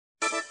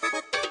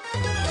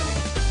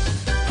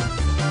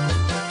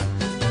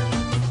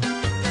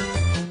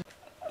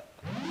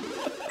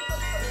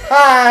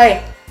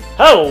Hi!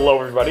 Hello,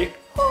 everybody.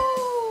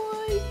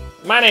 Hi!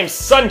 My name's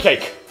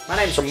Suncake. My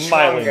name's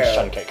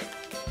SmilingSuncake.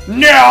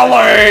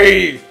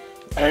 Nelly!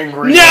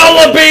 Angry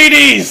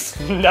Nellabeaties!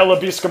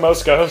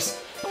 Nellabeaskimoskos.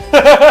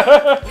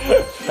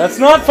 That's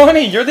not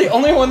funny. You're the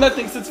only one that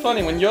thinks it's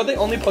funny. When you're the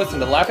only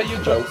person to laugh at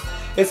your jokes,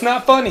 it's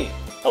not funny.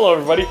 Hello,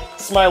 everybody.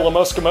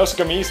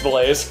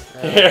 SmilingSuncakeStudos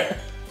here.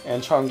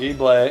 And Chongo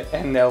Blay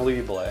and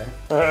Nelly Blay.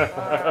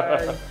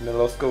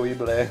 Milosko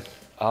Ible.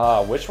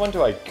 Which one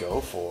do I go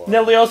for?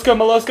 Nelly Osko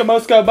Maloska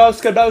Mosko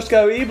Boska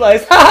Bosko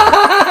Iblays.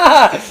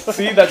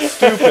 See, that's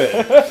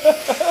stupid.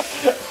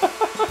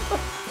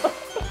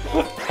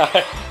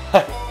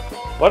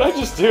 What'd I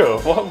just do?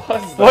 What was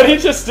that? What'd he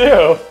just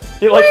do?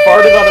 He like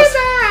farted on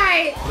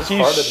his...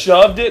 He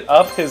shoved it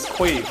up his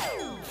queef.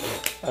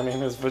 I mean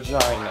his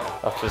vagina.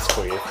 Up his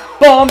queef.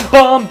 Bum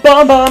bum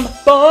bum bum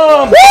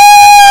bum! Woo!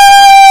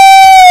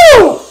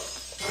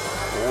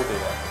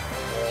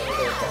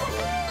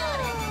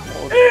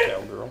 Oh dear,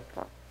 cowgirl.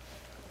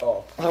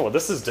 Oh, well,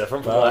 this is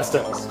different from the last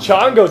time.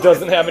 Chongo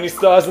doesn't have any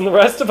stars and the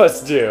rest of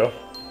us do.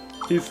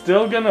 He's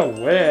still gonna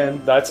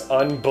win. That's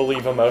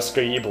unbelievable,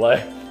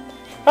 Ible.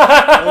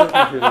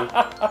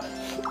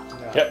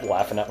 Yep,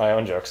 laughing at my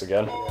own jokes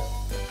again.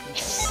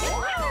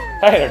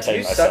 I entertain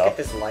You myself. suck at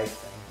this life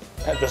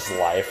thing. At this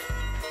life.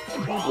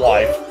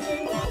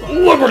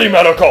 Liberty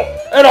Medical!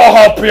 And I'll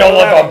help you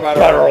live a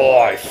better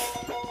life!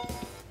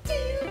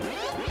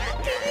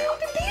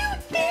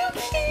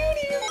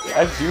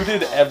 I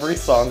did every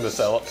song this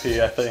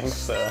LP, I think,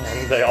 so.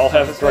 And they all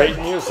have great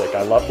music.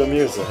 I love the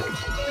music.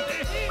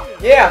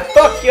 Yeah,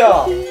 fuck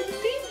y'all!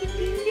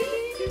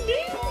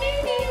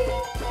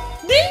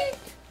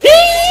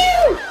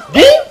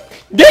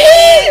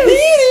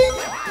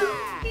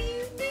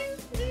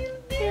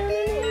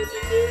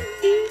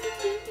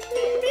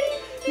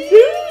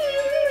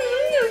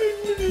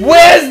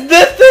 Where's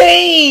the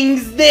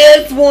things?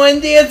 There's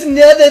one, there's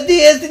another,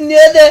 there's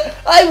another.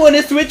 I want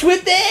to switch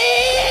with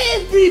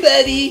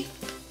everybody.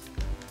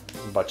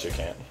 But you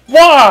can't.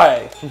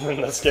 Why?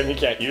 In this game, you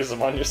can't use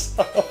them on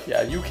yourself.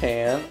 Yeah, you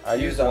can. I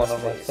Use use on one on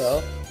space.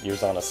 myself.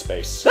 Use on a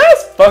space.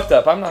 That's fucked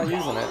up. I'm not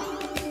using it.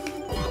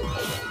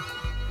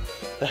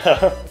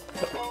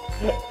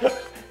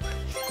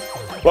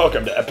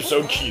 Welcome to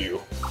episode Q.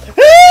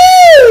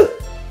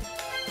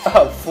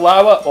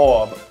 Flower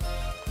orb.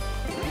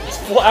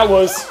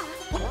 Flowers.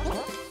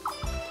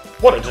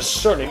 What a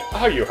discerning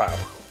eye you have.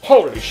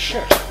 Holy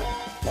shit.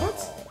 What?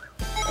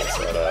 That's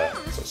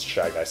what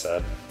Shy Guy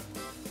said.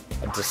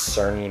 A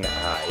discerning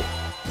eye.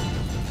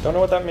 Don't know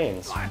what that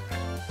means.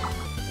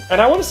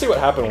 And I want to see what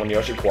happened when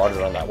Yoshi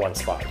quartered on that one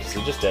spot, because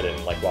he just did it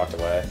and like walked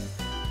away.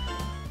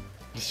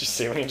 Did you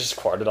see when he just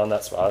quartered on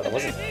that spot? That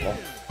wasn't normal.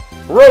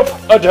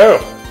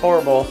 Rope-a-dope!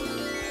 Horrible.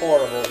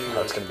 Horrible, dude.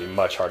 That's gonna be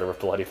much harder with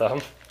Bloody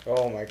Thumb.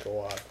 Oh my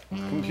god.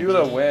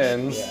 Computer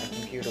wins. Yeah,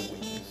 computer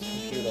wins.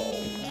 Computer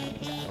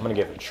wins. I'm gonna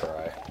give it a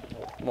try.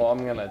 Well,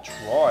 I'm gonna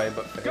try,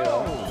 but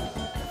fail.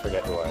 I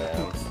forget who I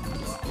am.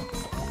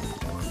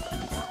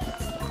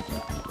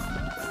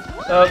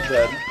 Oh,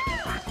 dead.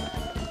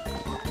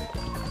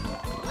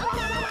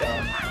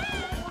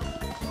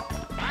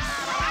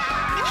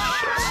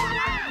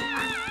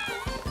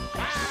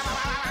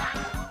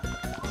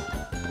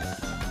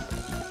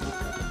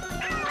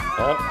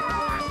 What?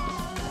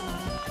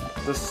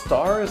 The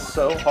star is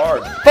so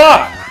hard.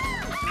 Fuck!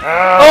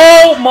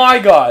 Oh my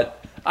god!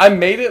 I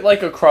made it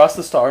like across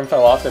the star and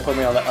fell off. They put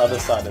me on the other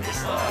side of the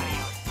star.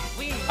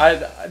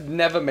 I'd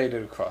never made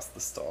it across the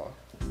star.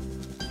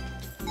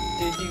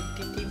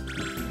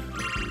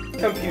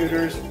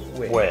 Computers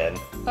win. When?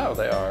 Oh,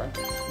 they are.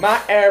 My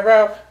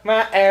arrow,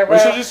 my arrow. We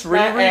should just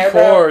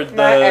re-record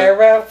my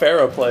arrow. the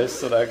Pharaoh place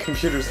so that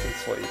computers can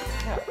sleep.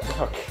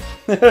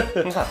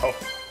 No.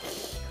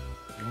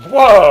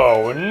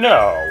 Whoa,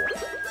 no!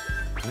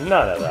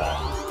 None of that.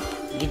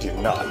 You do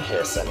not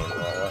hiss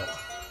anymore.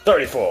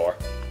 34.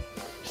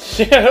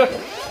 Yeah.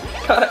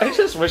 God, I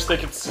just wish they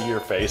could see your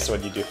face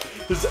when you do.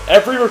 Because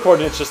every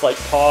recording it's just like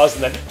pause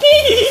and then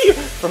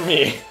from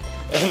me.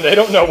 And they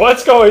don't know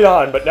what's going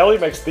on, but Nelly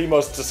makes the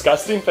most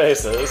disgusting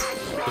faces.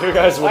 You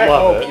guys would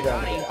love it. You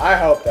don't do that. I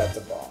hope that's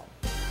a bomb.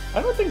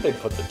 I don't think they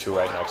put the two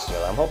right next to each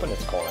other. I'm hoping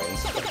it's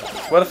coins.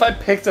 What if I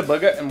picked a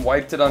booger and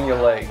wiped it on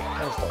your leg?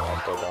 I just don't want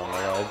to go on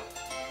my leg.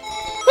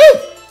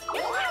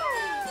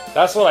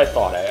 That's what I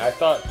thought. I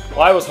thought.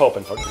 Well, I was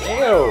hoping for. Ew!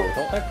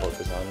 Don't like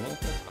boogers on me.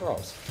 That's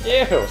gross.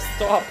 Ew!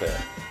 Stop it.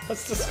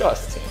 That's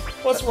disgusting.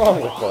 What's wrong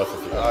with both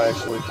of you? I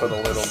actually put a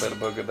little bit of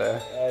booger there.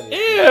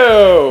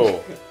 Ew!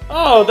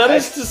 Oh, that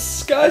is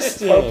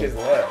disgusting. I just poked his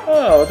leg.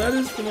 Oh, that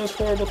is the most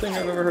horrible thing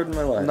I've ever heard in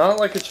my life. Not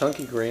like a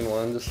chunky green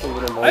one, just a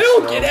little more. I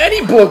don't get any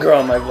booger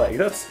on my leg.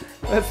 That's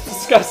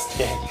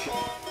disgusting.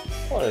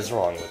 What is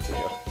wrong with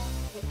you?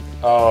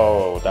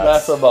 Oh,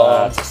 that's a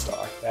bomb. That's a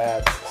star.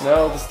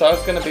 No, the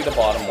star's gonna be the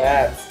bottom one.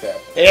 That's good.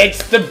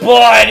 It's the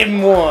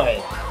bottom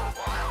one.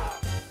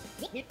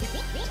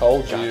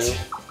 Told you.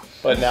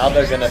 But now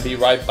they're gonna be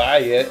right by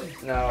it.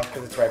 No,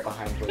 because it's right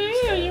behind you.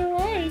 Yeah, you're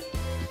right.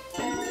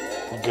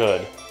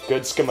 Good.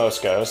 Good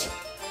Skimoskos.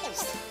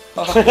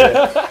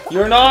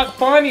 You're not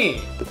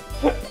funny.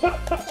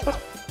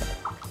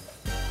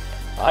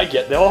 I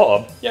get the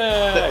orb. The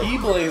Yay!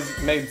 E-Blaze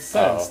made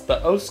sense. Oh. The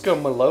Osko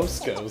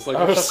Maloskos. Like,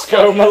 what the fuck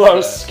Osko is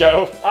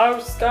Malosco.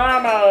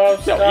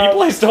 Oscamo! Yo,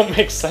 E-Blaze don't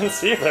make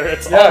sense either.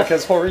 It's that? Yeah, all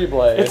because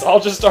Horrible. it's all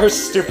just our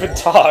stupid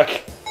talk.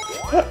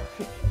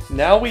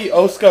 Now we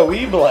Osko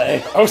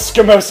E-Blaze.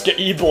 Oskamoska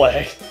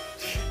E-Blay.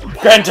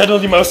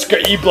 Grandaddy Moska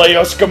E-Blay,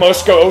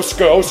 Oskamoska,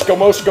 Oska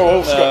Moska,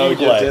 No, Oska you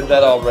E-Blay. did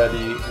that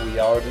already. We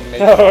already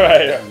made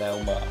Alright.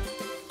 No more.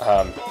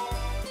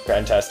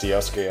 Grandtasty,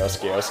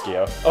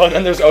 Oskio. Oh, and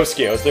then there's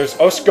Oskios. There's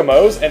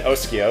Oskamos and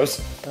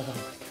Oskios.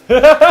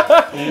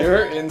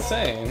 You're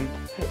insane.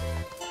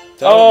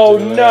 Oh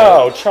Don't do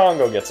no,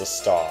 Chongo gets a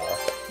star.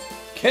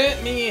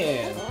 Count me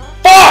in.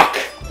 Fuck!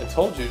 I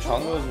told you,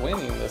 Chongo's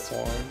winning this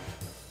one.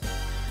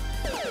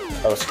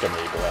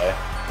 Oskamible.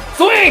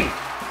 Swing!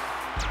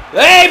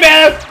 Hey,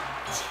 man!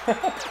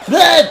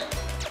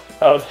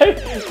 Oh, they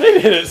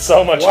did it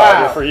so much Wow.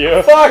 harder for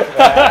you. Fuck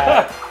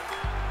that!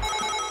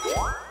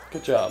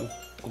 Good job.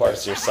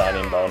 Where's your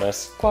signing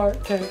bonus?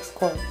 Quark cakes,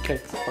 quark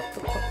cakes.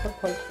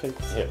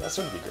 Yeah, this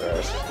would be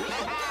gross.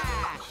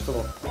 Just a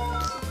little.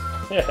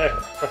 Yeah.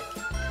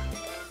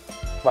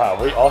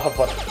 Wow, we all have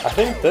one. I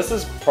think this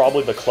is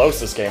probably the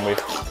closest game we've.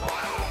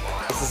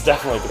 This is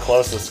definitely the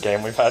closest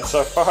game we've had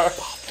so far.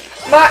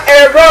 My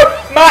arrow!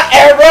 My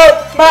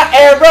arrow! My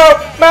arrow!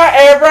 My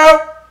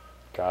arrow!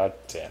 God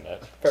damn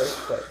it. First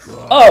place.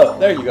 Oh,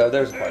 there you go.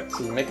 There's a part.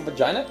 So you make a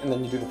vagina, and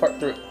then you do the part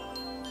through it.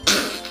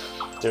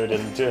 Do it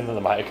into the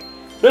mic.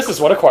 This is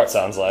what a quart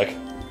sounds like.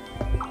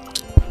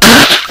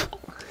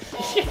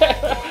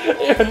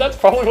 Yeah, and that's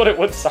probably what it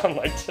would sound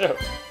like too.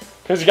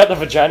 Because you got the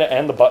vagina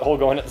and the butthole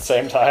going at the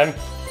same time.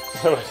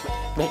 So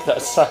make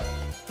that sound.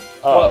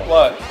 Oh.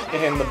 What?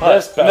 In the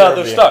This butt. better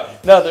Another be- star.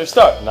 Another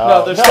star. No.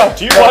 Another No. star.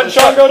 Do you want Another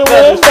Chongo to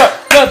star. win? Another star.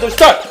 Another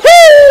star.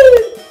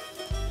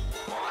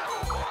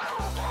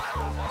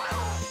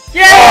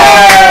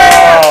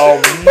 Yeah!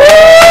 Oh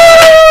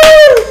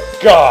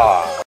my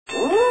god!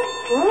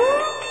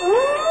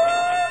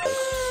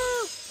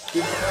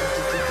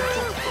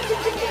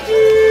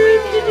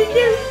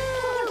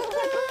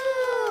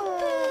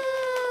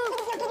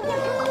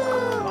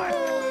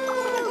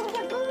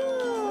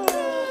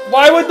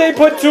 Why would they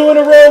put two in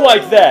a row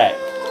like that?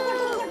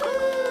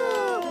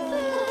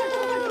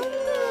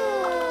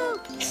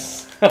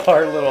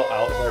 Our little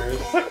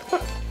outburst.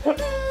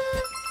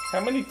 How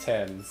many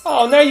tens?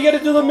 Oh, now you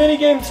gotta do the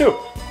minigame too.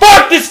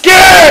 Fuck this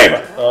game!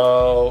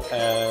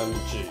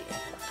 OMG.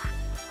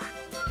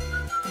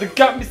 They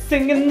got me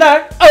singing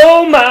like,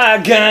 oh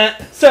my god,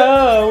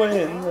 so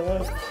in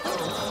love.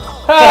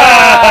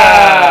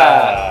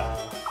 Ha!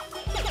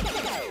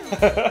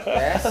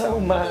 Oh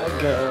my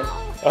god.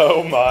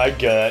 Oh my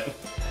god.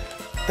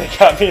 They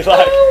got me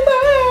like,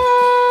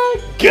 oh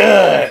my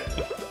god.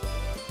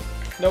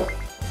 Nope.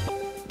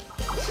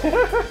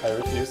 I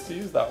refuse to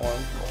use that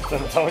one.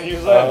 Then don't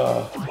use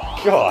that.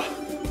 God.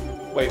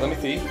 Wait, let me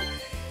see.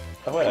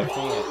 Oh wait, I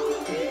can't.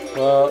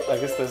 Well, I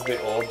guess there's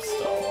the old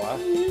star.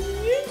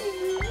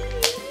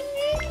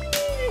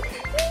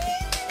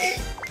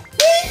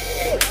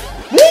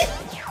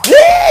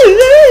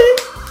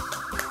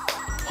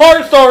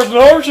 Heart stars and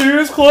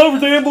horseshoes, clover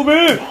to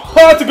implement,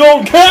 hot to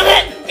golden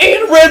comet,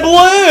 and a red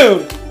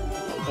balloon!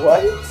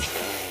 What?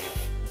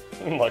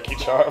 Lucky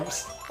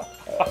Charms.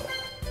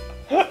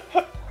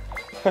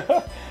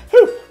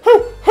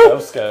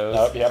 Moscows.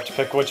 Nope, you have to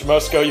pick which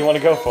Mosco you want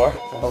to go for.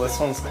 Well, this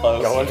one's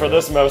close. Going for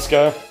this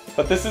Mosco.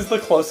 But this is the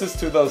closest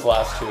to those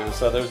last two,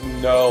 so there's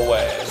no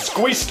way.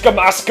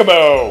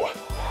 Squeezkamaskamo!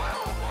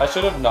 I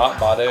should have not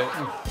bought it.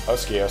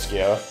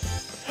 Oskio.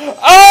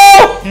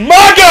 Oh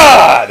my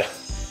god!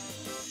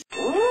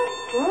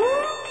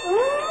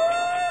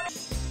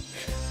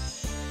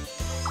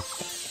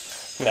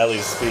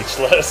 Nelly's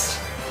speechless.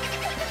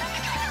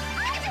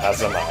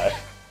 As am I.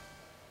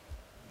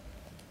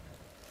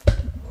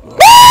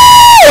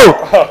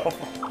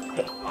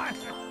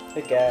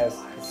 Hey guys,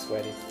 it's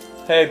sweaty.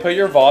 Hey, put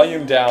your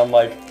volume down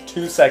like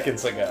 2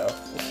 seconds ago.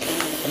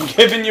 I'm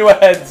giving you a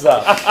heads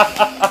up.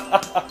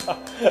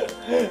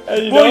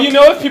 Well, you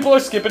know if people are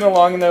skipping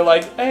along and they're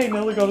like, hey,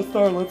 Nelly got a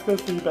star, let's go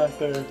see back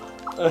there.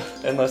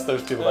 Unless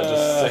there's people that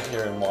just sit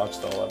here and watch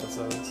the whole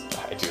episodes.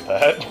 I do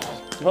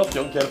that. Well,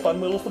 you'll get a fun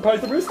little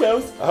surprise of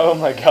Bruscos. Oh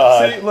my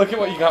god. See, look at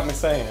what you got me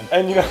saying.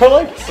 And you know,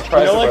 like,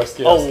 Surprise a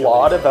Bruscos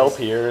lot of can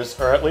be LPers,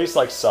 or at least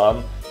like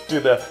some, do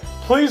the,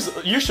 please,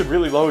 you should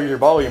really lower your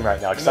volume right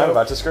now, because I'm Nope.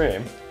 about to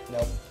scream.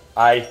 Nope.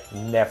 I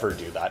never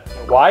do that.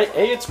 Why?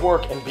 A, it's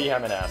work, and B,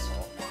 I'm an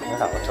asshole. No,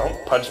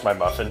 don't punch my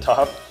muffin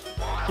top.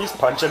 He's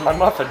punching my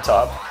muffin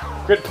top.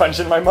 Quit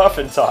punching my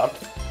muffin top.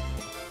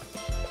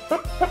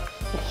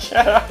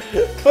 Yeah.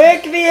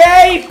 Click the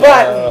A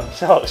button!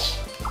 Oh,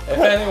 If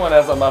anyone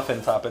has a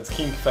muffin top, it's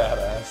King Fat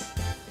Ass.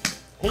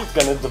 he's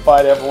gonna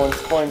divide everyone's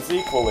coins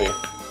equally.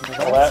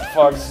 Well, that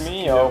fucks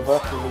me over.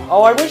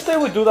 Oh, I wish they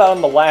would do that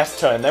on the last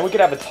turn, then we could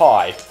have a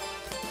tie.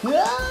 Wait,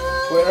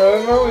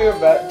 remember we were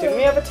about. Didn't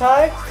we have a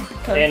tie?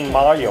 in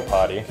Mario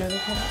Party.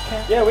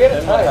 Yeah, we had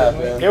a tie. What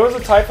didn't we? It was a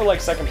tie for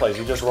like second place.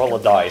 You just roll a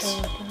dice.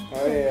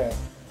 Oh yeah.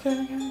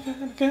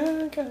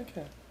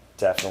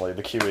 Definitely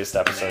the cutest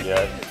episode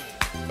yet.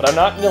 But I'm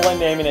not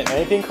naming it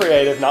anything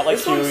creative, not like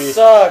This one Huey.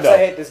 sucks. No. I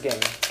hate this game.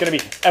 It's gonna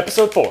be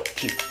episode 4.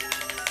 Cute.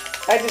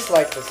 I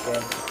dislike this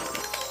game.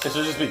 It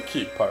should just be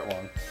Keep Part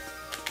 1.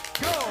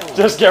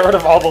 Just get rid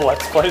of all the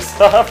Let's Play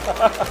stuff.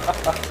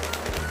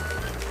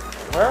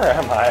 Where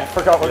am I? I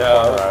forgot what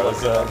corner I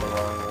was on in. the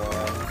wrong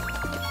one.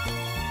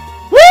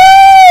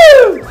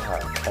 Woo!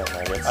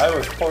 I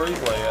was poor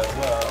play as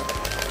well.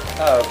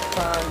 Oh,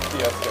 time.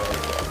 Yes,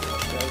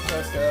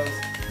 goes.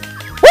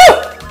 Woo!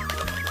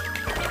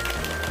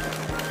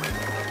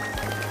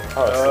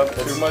 Oh,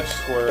 it's too much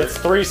squirt. It's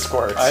 3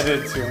 squirts. I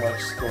did too much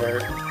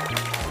squirt.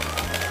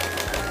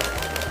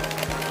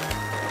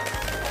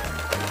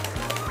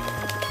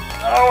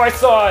 Oh, I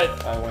saw it!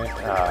 I went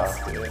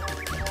past it.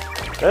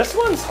 This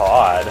one's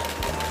hard.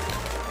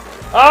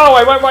 Oh,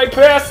 I went right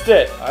past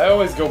it! I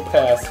always go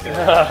past it.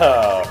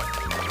 Oh.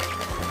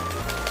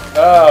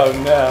 Oh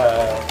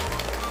no.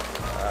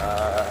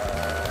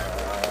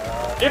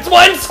 It's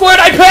 1 squirt!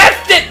 I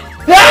passed it!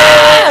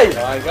 Ah!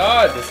 My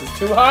god, this is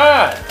too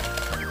hot.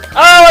 Oh,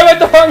 I went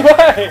the wrong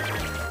way!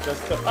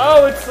 Just a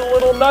Oh, it's a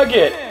little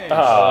nugget.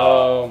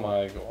 Oh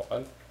my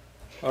god.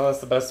 Well, that's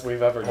the best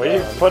we've ever We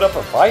done. put up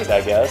a fight,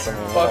 I guess. I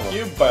mean, Fuck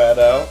you,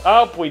 Birdo.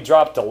 Oh, we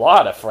dropped a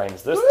lot of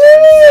frames this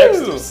Woo! time.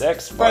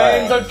 66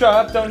 Frames frames. are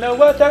dropped, don't know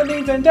what that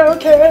means and don't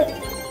care.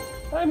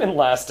 I'm in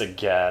last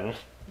again.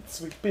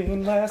 Sweet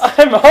bean last.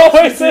 I'm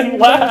always in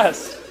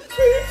last.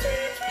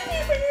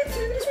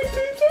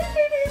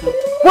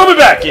 We'll be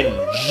back in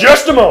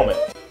just a moment.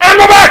 And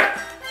we're back!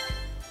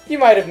 You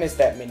might have missed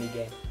that mini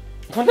game.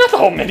 Well, not the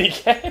whole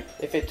minigame.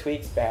 If it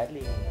tweaks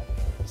badly or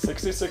not.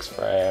 66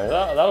 frames.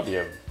 That'll be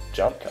a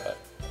jump cut.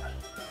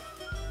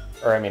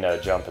 Or, I mean, a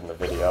jump in the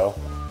video.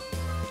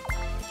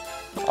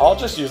 I'll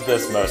just use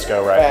this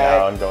Mosco right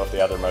now and go with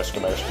the other Mosco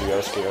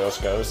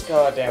goes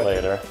God damn it.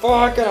 later.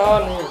 Fucking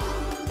on me.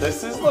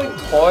 This is like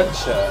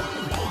torture.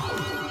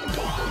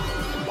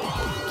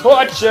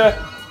 Torture!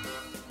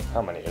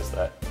 How many is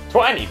that?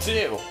 22!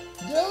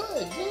 Yeah,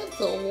 that's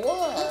a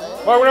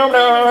lot. Oh, no,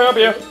 I'll help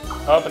you.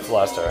 Oh, it's the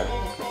last turn.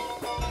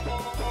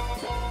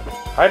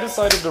 I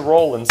decided to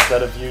roll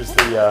instead of use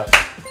the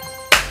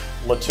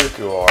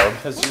Latuku orb.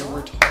 Because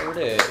you're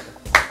retarded.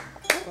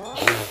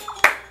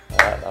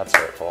 That's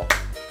hurtful.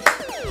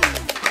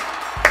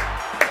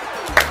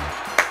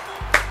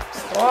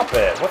 Stop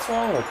it! What's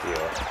wrong with you?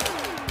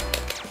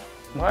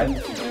 Why did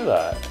you do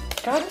that?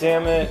 God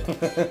damn it!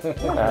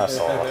 You're an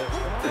asshole.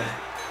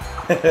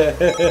 What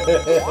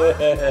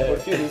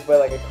if you lose by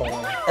like a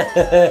coin?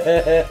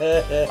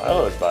 I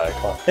lose by a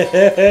coin.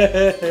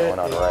 Going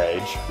on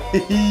rage.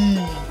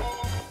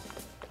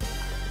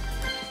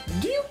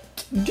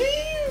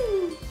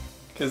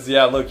 Because,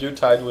 yeah, look, you're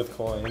tied with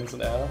coins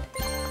now.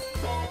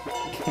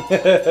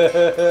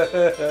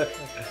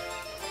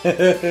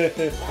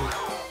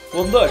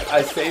 Well, look,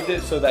 I saved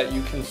it so that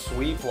you can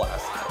sweep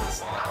last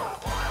place now.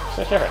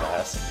 You're an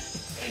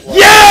ass.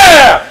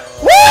 Yeah!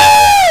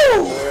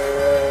 Woo!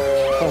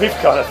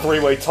 We've got a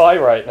 3-way tie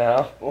right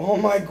now. Oh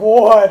my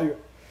god!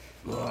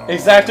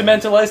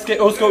 Exactamente, let's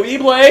go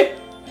Ible!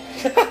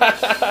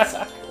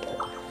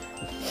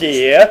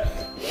 Here,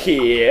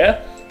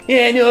 here,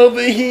 and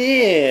over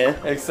here.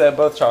 Except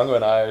both Chongo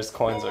and I's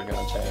coins are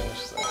gonna change.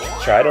 So.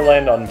 Try to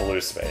land on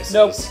blue spaces.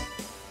 Nope.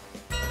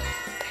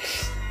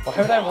 Why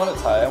would I want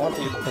a tie? I want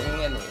the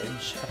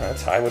advantage. A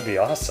tie would be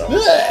awesome.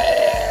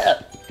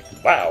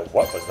 Wow,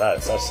 what was that?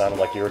 That sounded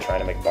like you were trying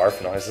to make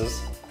barf noises.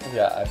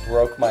 Yeah, I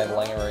broke my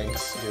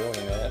larynx doing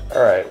it.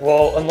 Alright,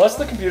 well, unless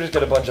the computers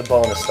get a bunch of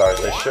bonus stars,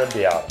 they should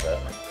be out of it.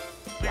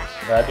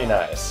 That'd be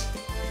nice.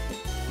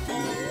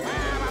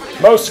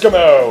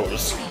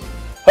 Moskamos!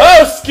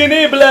 Oh,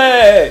 Skinny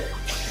Blade!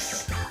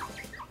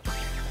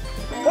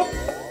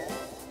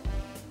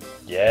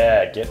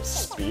 Yeah, get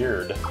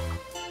speared.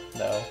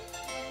 No.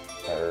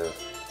 Or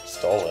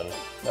stolen.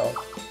 No.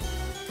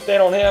 They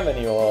don't have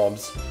any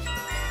orbs.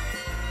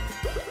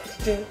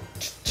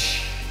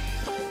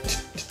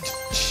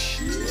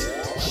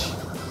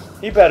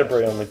 He better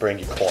only bring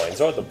you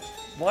coins, or the...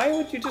 Why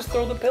would you just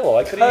throw the pillow?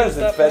 I could have Because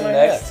used it's that been for my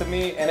next head. to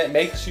me, and it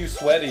makes you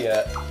sweaty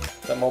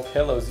the more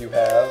pillows you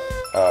have.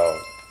 Oh.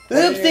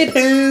 Oopsie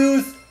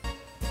poos!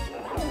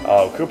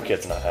 Oh, Koopa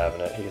Kid's not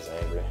having it. He's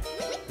angry.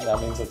 That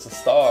means it's a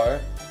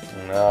star.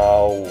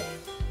 No.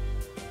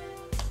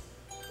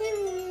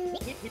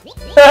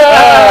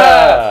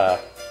 Ah!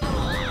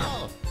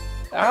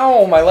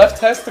 Ow, my left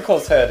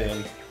testicle's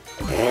heading.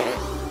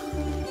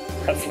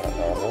 That's not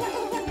normal.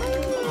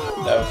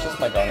 No, it's just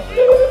my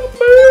gonorrhea.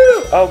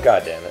 Oh,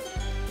 god damn it.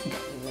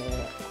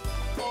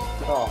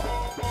 Oh,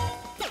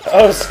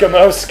 Oh,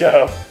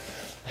 Skamosko.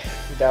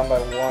 down by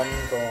 1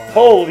 going.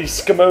 Holy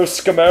Skamo,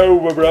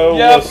 bro.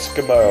 Yep.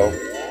 Skamo.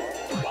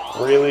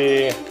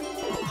 Really?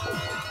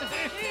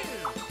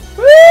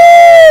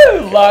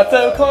 Woo!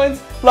 Lotto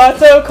coins!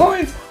 Lotto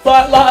coins!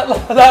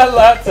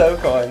 Lotto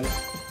coins!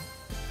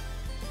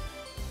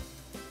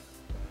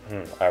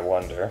 I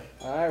wonder.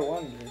 I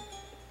wonder.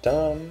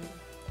 Dum,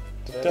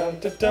 dum,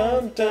 dum,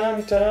 dum,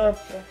 dum,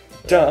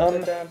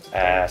 dum, dum,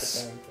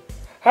 ass.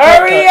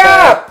 Hurry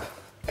up!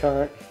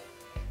 Cunt,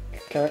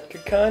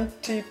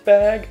 cunty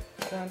bag,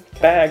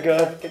 bag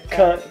of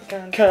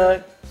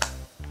cunt.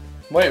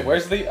 Wait,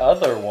 where's the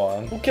other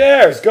one? Who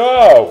cares?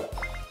 Go!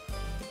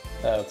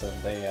 Oh, it's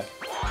over there.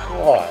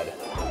 God.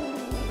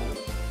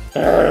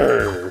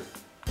 Urgh.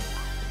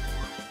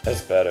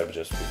 This better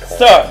just be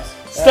coins.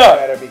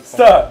 Start!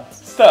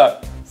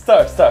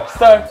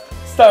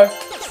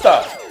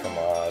 Come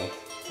on.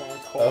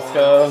 Let's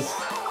go.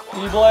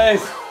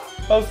 E-Blaze!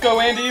 Let's go,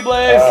 Andy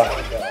E-Blaze!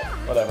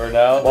 Whatever,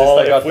 now at Well,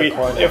 least I got if we the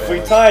coin. if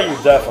we tie, you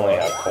definitely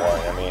have coin.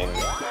 I mean,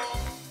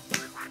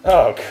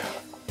 oh,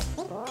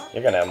 God.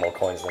 You're gonna have more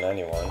coins than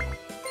anyone.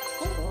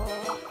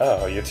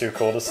 Oh, you're too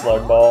cool to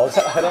slug balls.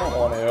 I don't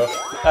want to.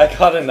 I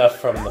got enough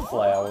from the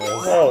flowers.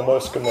 Oh,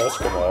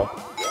 Moskimo.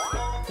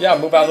 Yeah,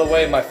 move out of the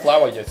way of my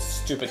flower, you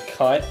stupid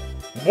cunt.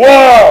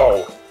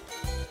 Whoa!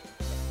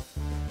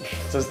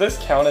 Does this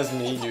count as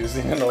me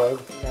using an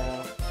orb?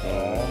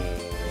 No.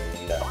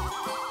 No.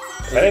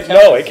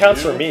 No, it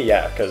counts for me,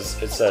 yeah, because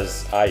it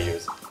says I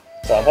use.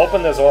 So I'm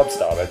hoping there's orb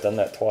stop. I've done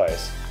that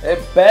twice. It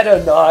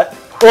better not,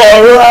 or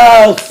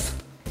else!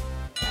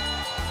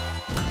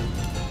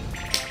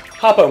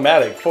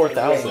 Hop-O-Matic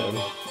 4000.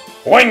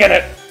 Winging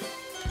it!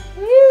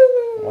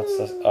 What's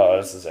this? Oh,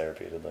 this is air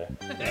repeatedly.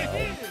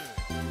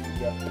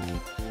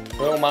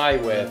 Who am I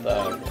with?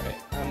 Great.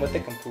 I'm with the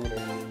computer.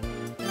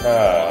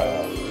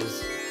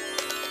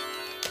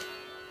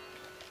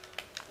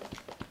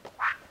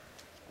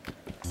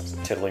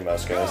 Tiddly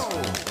Moscows.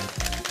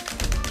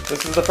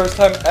 This is the first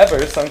time ever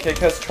Suncake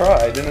has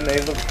tried in a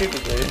nasal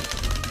repeatedly.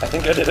 I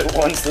think I did it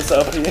once this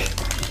LP.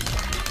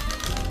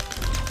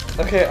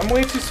 Okay, I'm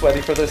way too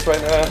sweaty for this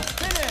right now.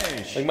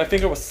 Like, my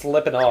finger was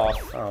slipping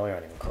off. Oh, we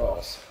aren't even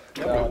close.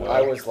 No,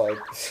 I was like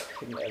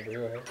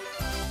everywhere.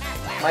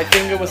 My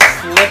finger was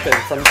slipping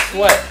from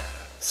sweat.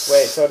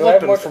 Wait, so do I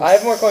have more? I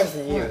have more coins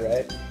than you,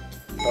 right?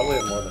 Probably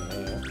have more than me.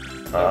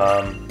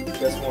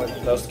 Just more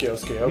than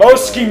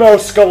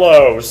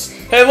Moskolos!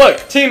 Hey, look!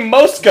 Team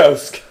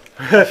Moskosk!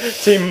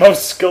 Team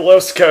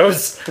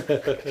Moskoloskos!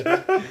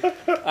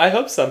 I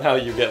hope somehow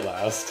you get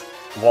last.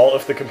 Well,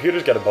 if the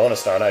computers get a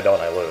bonus star and I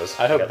don't, I lose.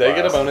 I hope they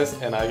get a last. bonus,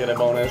 and I get a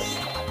bonus,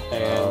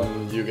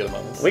 and you get a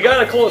bonus. We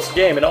got a close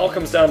game. It all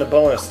comes down to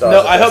bonus stars.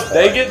 No, I hope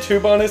they get 2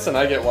 bonus, and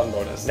I get 1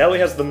 bonus. Nelly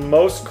has the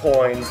most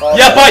coins.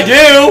 Yep, I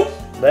do!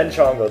 Then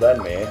Chongo,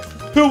 then me.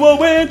 Who will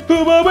win?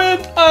 Who will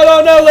win? I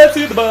don't know. Let's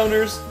see the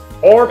boners.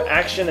 Orb,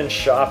 action, and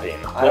shopping.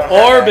 The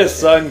orb is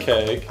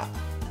Suncake.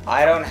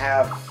 I don't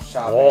have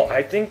shopping. Well,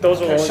 I think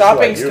those are the ones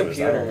Shopping's I use.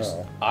 computers. I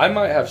don't know. I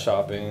might have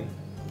shopping.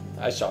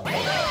 I shop a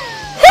lot.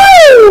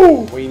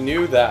 Woo! We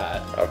knew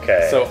that.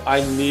 Okay. So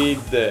I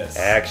need this.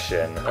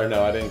 Action. Or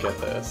no, I didn't get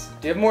this.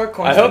 Do you have more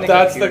coins I than hope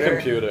that's the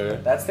computer.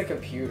 That's the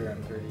computer,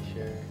 I'm pretty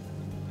sure.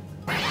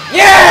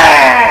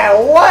 Yeah!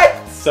 What?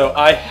 So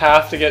I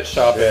have to get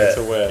shopping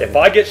to win. If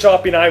I get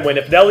shopping, I win.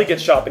 If Nelly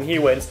gets shopping, he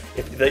wins.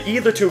 If the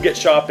either two get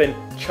shopping,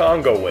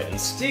 Chongo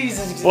wins.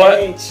 Jesus,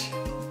 But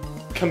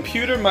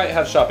computer might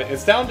have shopping.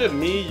 It's down to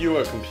me, you,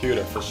 or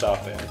computer for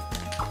shopping.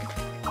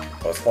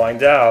 Let's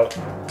find out.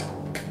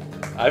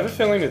 I have a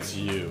feeling it's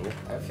you.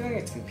 I have a feeling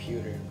it's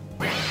computer.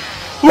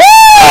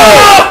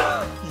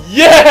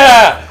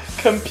 Yeah!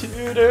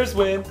 Computers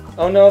win.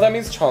 Oh no, that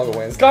means Chongo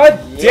wins. God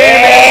damn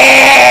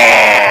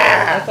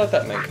it! I thought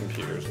that meant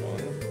computers won.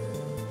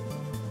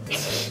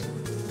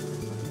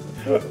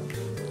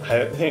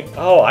 I think.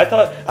 Oh, I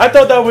thought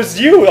that was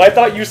you. I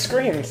thought you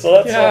screamed. So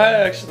that's. Yeah, I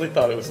actually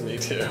thought it was me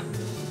too.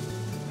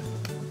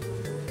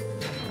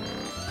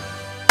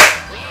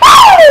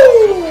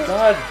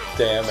 God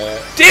damn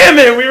it! Damn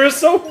it! We were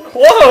so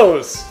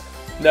close.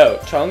 No,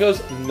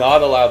 Chongo's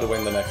not allowed to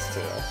win the next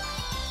 2.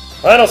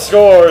 Final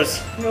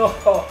scores. No.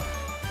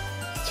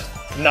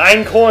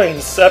 9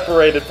 coins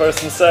separated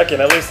first and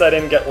second. At least I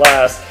didn't get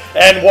last.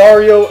 And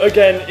Wario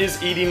again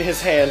is eating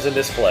his hands in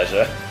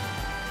displeasure.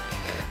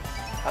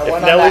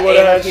 If Nelly would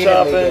have had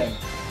shopping,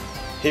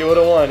 he would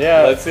have won.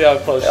 Yeah. Let's see how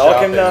close. It all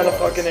came shopping down to was.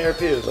 fucking air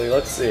repeatedly.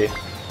 Let's see.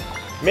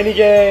 Mini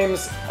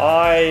games.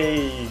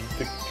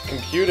 The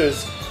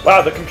computers.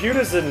 Wow, the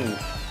computers and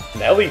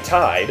Nelly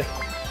tied.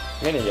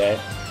 Mini game.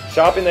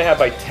 Shopping they had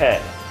by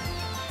 10.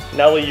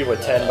 Nelly, you were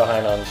 10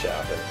 behind on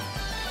shopping.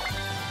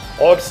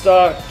 Orb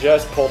Star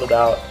just pulled it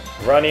out.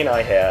 Running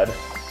I had.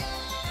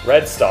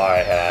 Red Star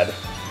I had.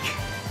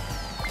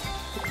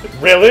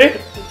 Really?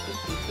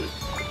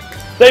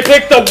 They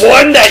picked the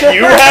one that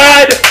you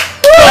had?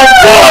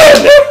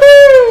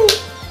 The one!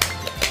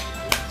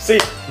 See,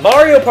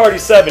 Mario Party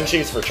 7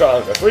 cheats for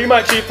Chongo. 3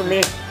 might cheat for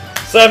me.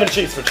 7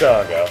 cheats for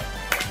Chongo.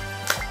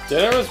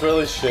 Dinner was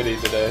really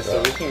shitty today,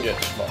 so we can get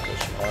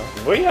schmuckish now.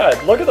 We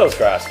had, look at those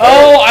grass.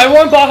 Oh, I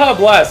won Baja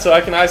Blast, so I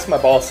can ice my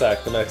ball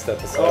sack the next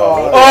episode.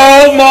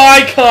 Oh.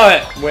 My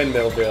cunt!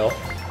 Windmillville.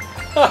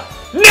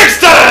 Next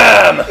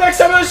time! Next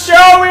time on the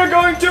show, we are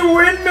going to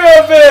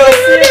Windmillville.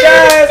 See you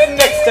guys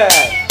next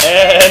time.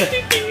 And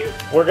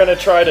We're gonna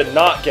try to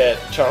not get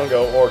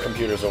Chongo or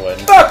computers a win.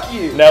 Fuck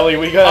you! Nelly,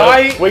 we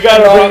gotta bring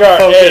cannot our A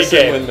focus in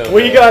game. window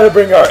We mode. gotta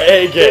bring our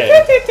A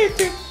game.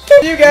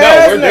 You No,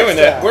 guys, we're next doing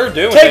it. time. We're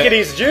doing Take it. it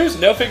easy, Juice.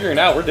 No figuring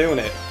out. We're doing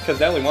it because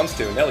Nelly wants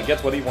to. Nelly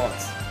gets what he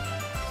wants.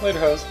 Later,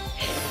 hose.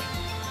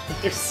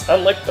 You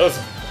sound like those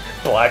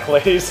black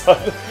ladies.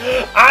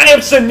 I am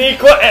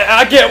Saniqua and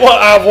I get what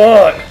I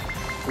want.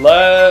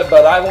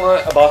 But I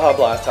want a Baja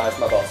Blast tie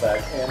for my ball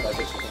sack and like a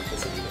chicken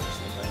facility or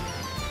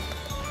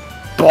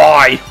something.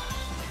 Bye.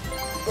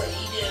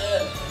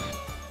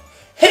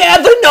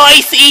 Have a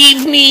nice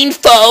evening,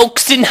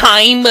 folks and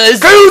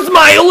Heimers. Who's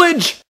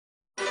mileage?